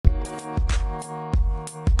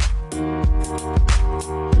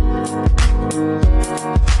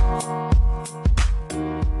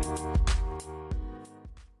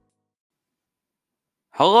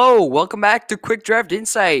Hello, welcome back to Quick Draft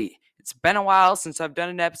Insight. It's been a while since I've done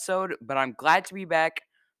an episode, but I'm glad to be back.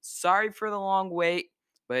 Sorry for the long wait,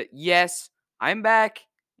 but yes, I'm back.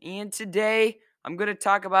 And today I'm going to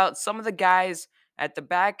talk about some of the guys at the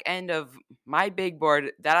back end of my big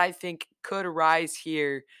board that I think could rise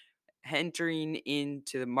here entering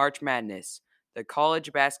into the March Madness, the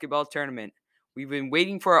college basketball tournament. We've been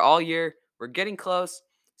waiting for it all year. We're getting close.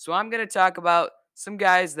 So I'm going to talk about some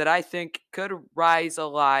guys that I think could rise a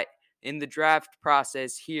lot in the draft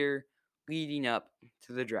process here leading up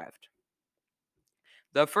to the draft.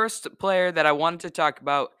 The first player that I wanted to talk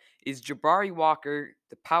about is Jabari Walker,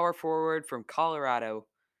 the power forward from Colorado.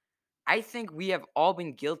 I think we have all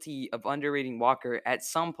been guilty of underrating Walker at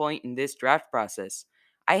some point in this draft process.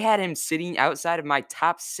 I had him sitting outside of my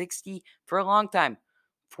top 60 for a long time.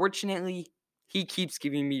 Fortunately, he keeps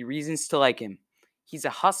giving me reasons to like him. He's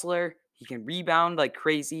a hustler, he can rebound like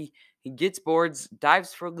crazy, he gets boards,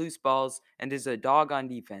 dives for loose balls, and is a dog on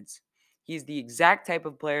defense. He's the exact type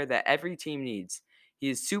of player that every team needs.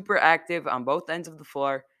 He is super active on both ends of the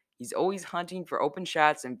floor. He's always hunting for open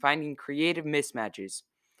shots and finding creative mismatches.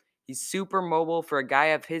 He's super mobile for a guy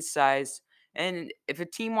of his size, and if a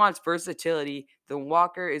team wants versatility, then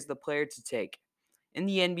Walker is the player to take. In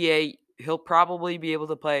the NBA, he'll probably be able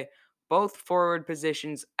to play both forward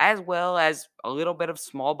positions as well as a little bit of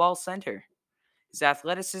small ball center. His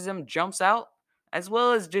athleticism jumps out, as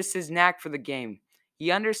well as just his knack for the game.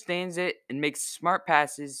 He understands it and makes smart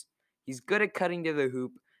passes. He's good at cutting to the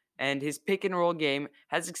hoop, and his pick and roll game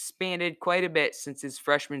has expanded quite a bit since his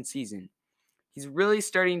freshman season. He's really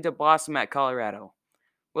starting to blossom at Colorado.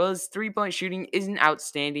 While his three-point shooting isn't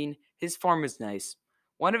outstanding, his form is nice.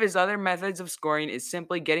 One of his other methods of scoring is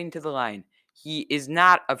simply getting to the line. He is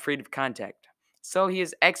not afraid of contact, so he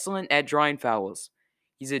is excellent at drawing fouls.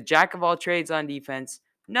 He's a jack of all trades on defense,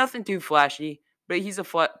 nothing too flashy, but he's a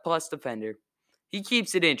plus defender. He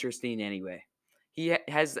keeps it interesting anyway. He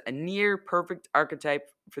has a near perfect archetype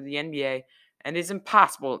for the NBA and is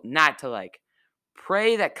impossible not to like.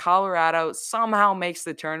 Pray that Colorado somehow makes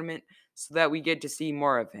the tournament so that we get to see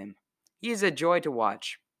more of him. He is a joy to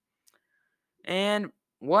watch. And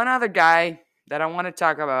one other guy that I want to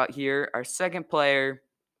talk about here, our second player,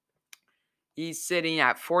 he's sitting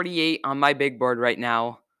at 48 on my big board right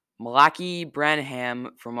now. Malaki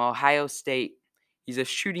Branham from Ohio State. He's a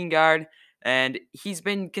shooting guard, and he's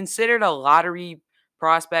been considered a lottery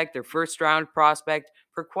prospect or first round prospect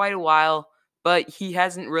for quite a while, but he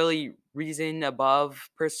hasn't really risen above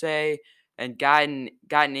per se and gotten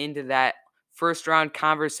into that first round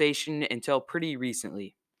conversation until pretty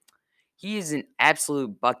recently. He is an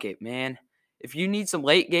absolute bucket, man. If you need some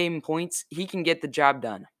late game points, he can get the job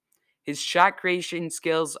done. His shot creation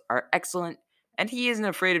skills are excellent, and he isn't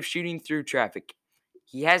afraid of shooting through traffic.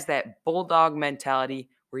 He has that bulldog mentality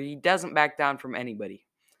where he doesn't back down from anybody.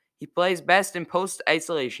 He plays best in post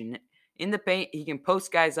isolation. In the paint, he can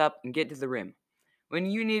post guys up and get to the rim. When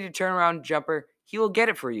you need a turnaround jumper, he will get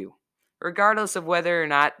it for you. Regardless of whether or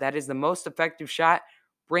not that is the most effective shot,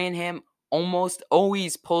 Branham almost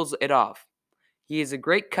always pulls it off. He is a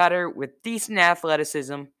great cutter with decent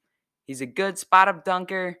athleticism. He's a good spot up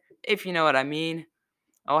dunker, if you know what I mean.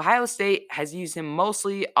 Ohio State has used him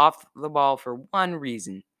mostly off the ball for one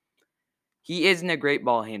reason. He isn't a great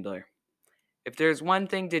ball handler. If there's one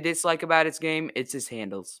thing to dislike about his game, it's his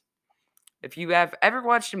handles. If you have ever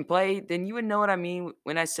watched him play, then you would know what I mean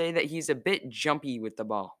when I say that he's a bit jumpy with the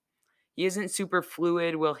ball. He isn't super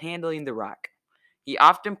fluid while handling the rock. He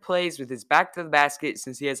often plays with his back to the basket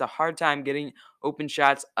since he has a hard time getting open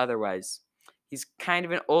shots otherwise. He's kind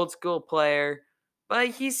of an old school player, but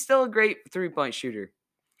he's still a great three-point shooter.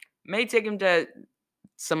 May take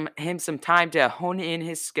some time to hone in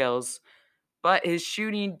his skills, but his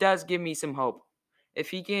shooting does give me some hope.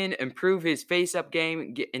 If he can improve his face-up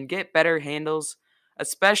game and get better handles,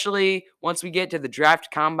 especially once we get to the draft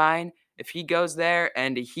combine, if he goes there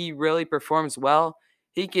and he really performs well,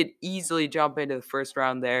 he could easily jump into the first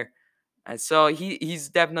round there. And so he's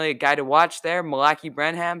definitely a guy to watch there. Malaki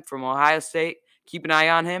Branham from Ohio State. Keep an eye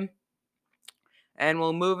on him. And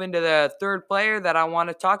we'll move into the third player that I want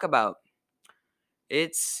to talk about.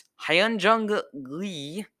 It's Hyunjung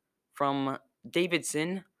Lee from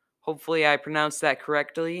Davidson. Hopefully I pronounced that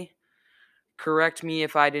correctly. Correct me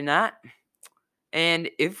if I did not. And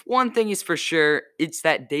if one thing is for sure, it's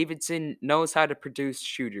that Davidson knows how to produce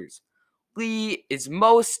shooters. Lee is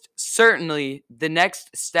most certainly the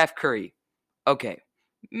next Steph Curry. Okay,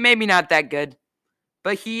 maybe not that good,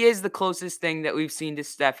 but he is the closest thing that we've seen to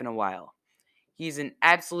Steph in a while. He's an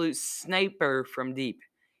absolute sniper from deep.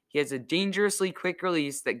 He has a dangerously quick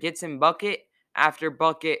release that gets him bucket after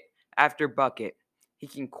bucket after bucket. He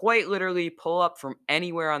can quite literally pull up from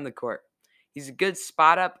anywhere on the court. He's a good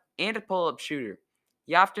spot up and a pull up shooter.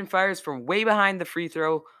 He often fires from way behind the free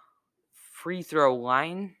throw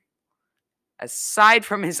line. Aside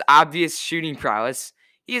from his obvious shooting prowess,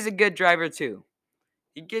 he is a good driver too.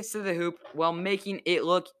 He gets to the hoop while making it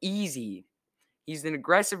look easy. He's an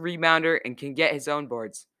aggressive rebounder and can get his own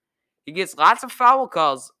boards. He gets lots of foul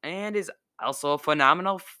calls and is also a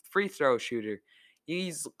phenomenal free throw shooter.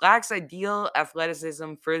 He lacks ideal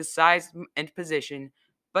athleticism for his size and position,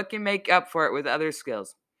 but can make up for it with other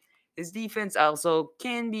skills. His defense also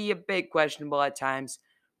can be a bit questionable at times,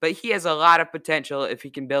 but he has a lot of potential if he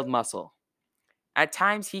can build muscle. At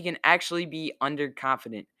times, he can actually be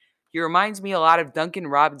underconfident. He reminds me a lot of Duncan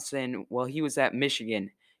Robinson while he was at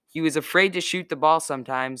Michigan. He was afraid to shoot the ball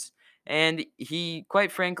sometimes, and he,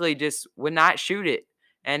 quite frankly, just would not shoot it.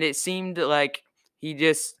 And it seemed like he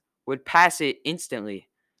just would pass it instantly.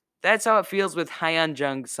 That's how it feels with Hyun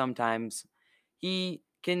Jung sometimes. He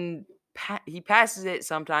can he passes it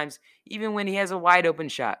sometimes, even when he has a wide open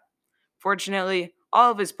shot. Fortunately,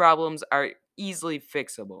 all of his problems are easily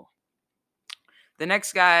fixable. The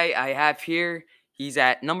next guy I have here, he's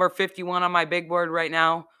at number 51 on my big board right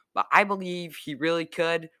now, but I believe he really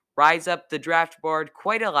could rise up the draft board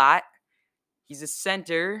quite a lot. He's a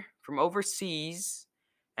center from overseas,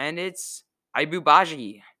 and it's Ibu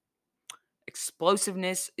Baji.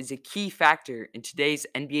 Explosiveness is a key factor in today's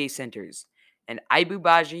NBA centers, and Ibu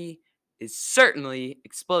Baji is certainly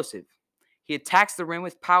explosive. He attacks the rim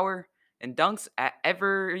with power and dunks at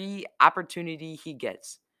every opportunity he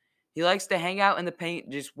gets. He likes to hang out in the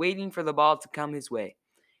paint just waiting for the ball to come his way.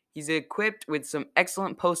 He's equipped with some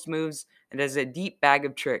excellent post moves and has a deep bag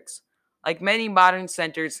of tricks. Like many modern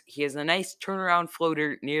centers, he has a nice turnaround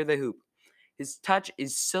floater near the hoop. His touch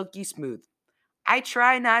is silky smooth. I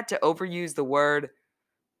try not to overuse the word,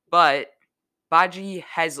 but Baji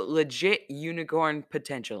has legit unicorn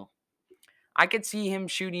potential. I could see him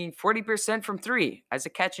shooting 40% from three as a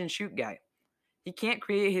catch and shoot guy. He can't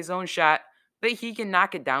create his own shot, but he can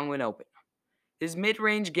knock it down when open. His mid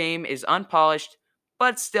range game is unpolished,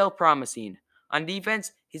 but still promising. On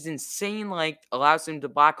defense, his insane length allows him to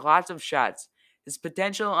block lots of shots. His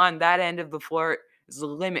potential on that end of the floor is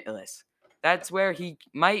limitless. That's where he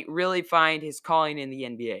might really find his calling in the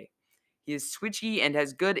NBA. He is switchy and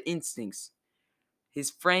has good instincts. His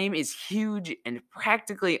frame is huge and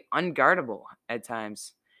practically unguardable at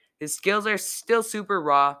times. His skills are still super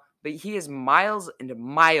raw, but he has miles and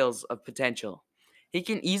miles of potential. He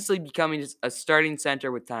can easily become a starting center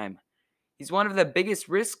with time. He's one of the biggest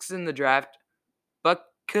risks in the draft, but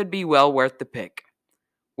could be well worth the pick.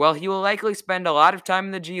 While he will likely spend a lot of time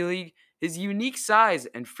in the G League, his unique size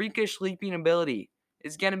and freakish leaping ability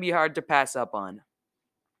is going to be hard to pass up on.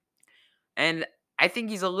 And I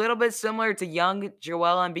think he's a little bit similar to young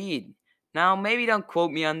Joel Embiid. Now, maybe don't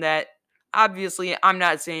quote me on that. Obviously, I'm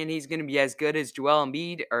not saying he's going to be as good as Joel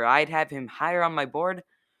Embiid or I'd have him higher on my board,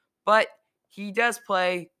 but he does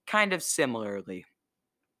play kind of similarly.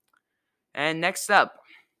 And next up,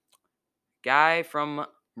 guy from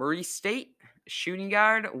Murray State, shooting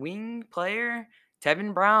guard, wing player,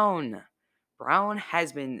 Tevin Brown. Brown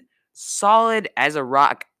has been solid as a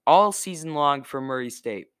rock all season long for Murray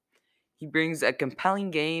State. He brings a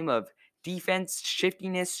compelling game of defense,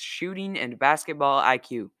 shiftiness, shooting, and basketball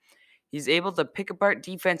IQ. He's able to pick apart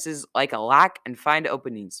defenses like a lock and find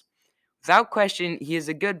openings. Without question, he is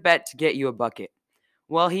a good bet to get you a bucket.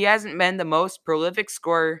 While he hasn't been the most prolific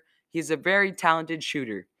scorer, he is a very talented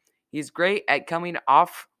shooter. He is great at coming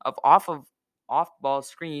off ball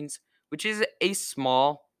screens, which is a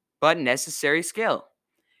small but necessary skill.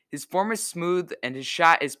 His form is smooth and his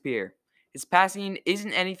shot is pure. His passing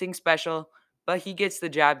isn't anything special, but he gets the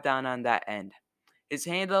job done on that end. His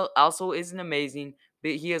handle also isn't amazing,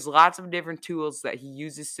 but he has lots of different tools that he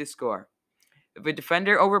uses to score. If a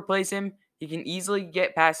defender overplays him, he can easily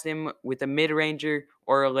get past him with a mid-ranger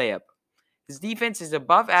or a layup. His defense is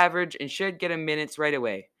above average and should get him minutes right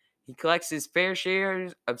away. He collects his fair share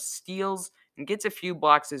of steals and gets a few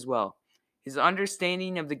blocks as well. His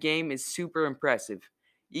understanding of the game is super impressive.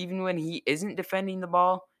 Even when he isn't defending the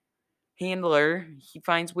ball handler, he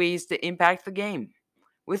finds ways to impact the game.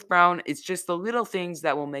 With Brown, it's just the little things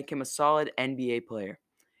that will make him a solid NBA player.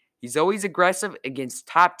 He's always aggressive against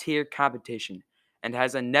top tier competition and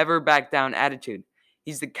has a never back down attitude.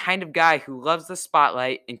 He's the kind of guy who loves the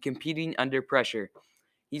spotlight and competing under pressure.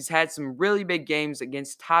 He's had some really big games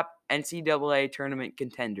against top NCAA tournament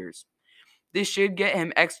contenders. This should get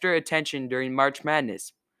him extra attention during March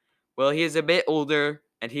Madness. While he is a bit older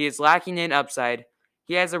and he is lacking in upside,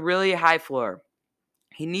 he has a really high floor.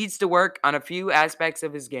 He needs to work on a few aspects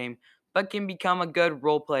of his game, but can become a good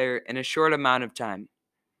role player in a short amount of time.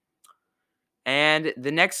 And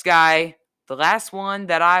the next guy, the last one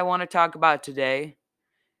that I want to talk about today,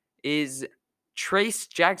 is Trace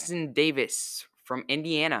Jackson Davis from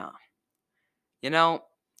Indiana. You know,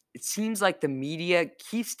 it seems like the media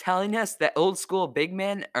keeps telling us that old school big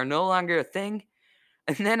men are no longer a thing,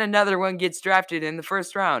 and then another one gets drafted in the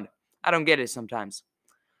first round. I don't get it sometimes.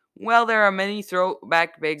 Well, there are many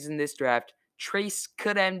throwback bigs in this draft. Trace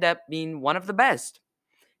could end up being one of the best.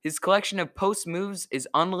 His collection of post moves is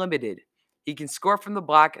unlimited. He can score from the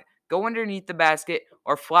block, go underneath the basket,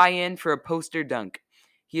 or fly in for a poster dunk.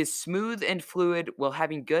 He is smooth and fluid while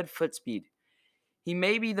having good foot speed. He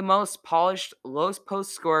may be the most polished low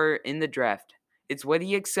post scorer in the draft. It's what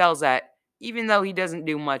he excels at, even though he doesn't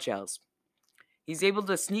do much else. He's able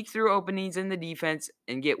to sneak through openings in the defense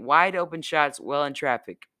and get wide open shots well in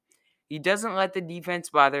traffic. He doesn't let the defense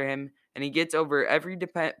bother him, and he gets over every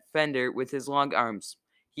defender with his long arms.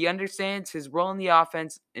 He understands his role in the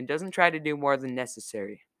offense and doesn't try to do more than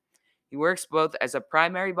necessary. He works both as a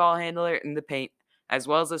primary ball handler in the paint as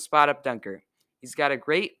well as a spot-up dunker. He's got a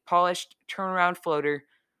great polished turnaround floater.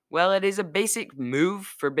 While it is a basic move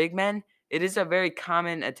for big men, it is a very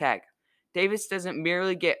common attack. Davis doesn't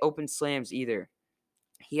merely get open slams either.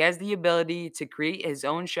 He has the ability to create his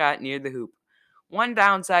own shot near the hoop. One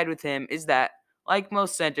downside with him is that, like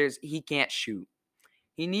most centers, he can't shoot.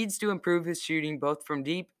 He needs to improve his shooting both from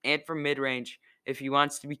deep and from mid-range if he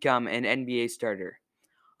wants to become an NBA starter.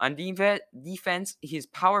 On defense, he is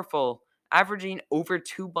powerful, averaging over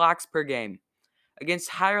 2 blocks per game. Against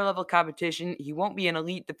higher level competition, he won't be an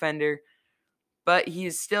elite defender, but he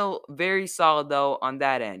is still very solid though on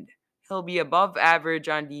that end. He'll be above average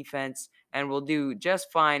on defense and will do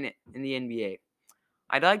just fine in the NBA.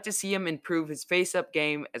 I'd like to see him improve his face-up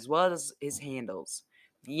game as well as his handles.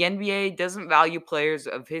 The NBA doesn't value players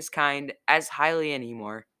of his kind as highly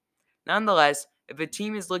anymore. Nonetheless, if a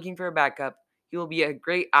team is looking for a backup, he will be a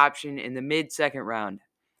great option in the mid-second round.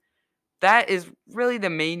 That is really the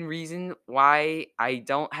main reason why I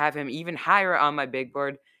don't have him even higher on my big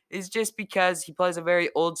board, is just because he plays a very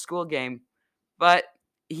old school game, but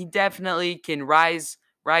he definitely can rise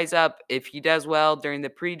up if he does well during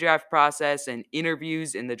the pre-draft process and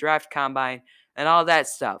interviews in the draft combine and all that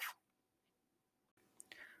stuff.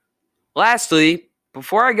 Lastly,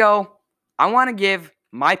 before I go, I want to give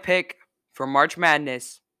my pick for March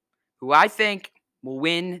Madness, who I think will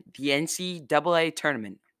win the NCAA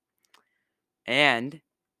tournament. And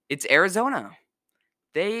it's Arizona.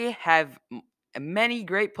 They have many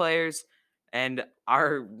great players and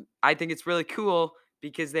I think it's really cool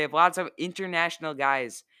because they have lots of international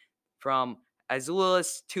guys from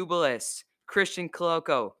Azuolas Tubelis, Christian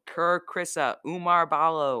Koloko, Kerr Krissa, Umar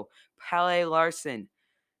Balo, Pele Larson.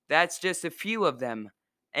 That's just a few of them.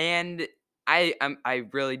 And I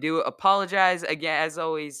really do apologize again, as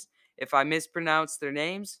always, if I mispronounce their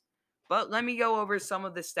names. But let me go over some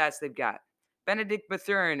of the stats they've got. Benedict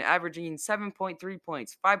Bethune averaging 7.3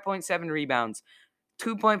 points, 5.7 rebounds,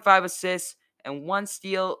 2.5 assists, and 1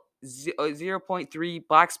 steal, 0.3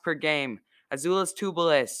 blocks per game. Azuolas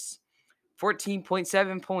Tubelis,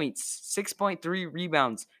 14.7 points, 6.3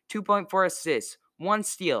 rebounds, 2.4 assists, 1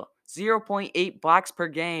 steal, 0.8 blocks per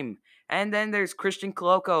game. And then there's Christian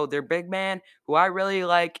Koloko, their big man, who I really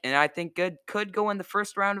like and I think could go in the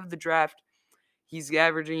first round of the draft. He's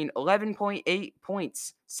averaging 11.8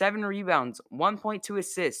 points, 7 rebounds, 1.2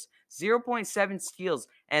 assists, 0.7 steals,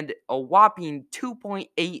 and a whopping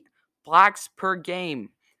 2.8 blocks per game.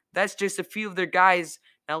 That's just a few of their guys.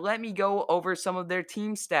 Now let me go over some of their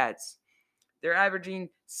team stats. They're averaging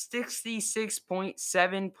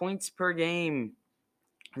 66.7 points per game.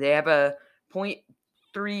 They have a .315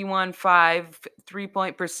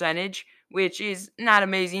 3-point percentage, which is not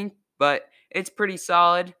amazing, but it's pretty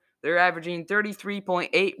solid. They're averaging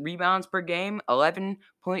 33.8 rebounds per game,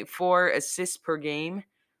 11.4 assists per game.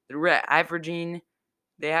 They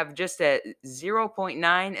have just a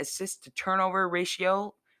 0.9 assist to turnover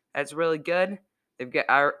ratio. That's really good.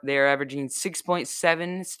 They're averaging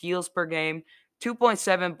 6.7 steals per game,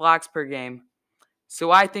 2.7 blocks per game.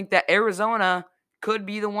 So I think that Arizona could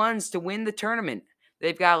be the ones to win the tournament.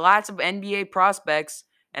 They've got lots of NBA prospects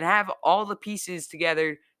and have all the pieces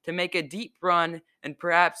together to make a deep run and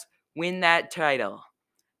perhaps win that title.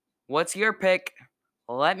 What's your pick?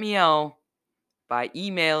 Let me know by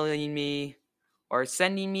emailing me or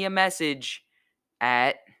sending me a message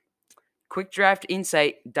at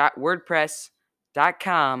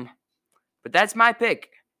quickdraftinsight.wordpress.com. But that's my pick,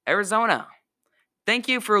 Arizona. Thank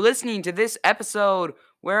you for listening to this episode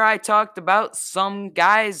where I talked about some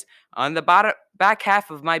guys on the back half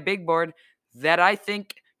of my big board that I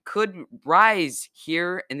think could rise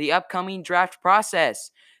here in the upcoming draft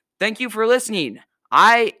process. Thank you for listening.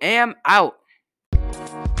 I am out.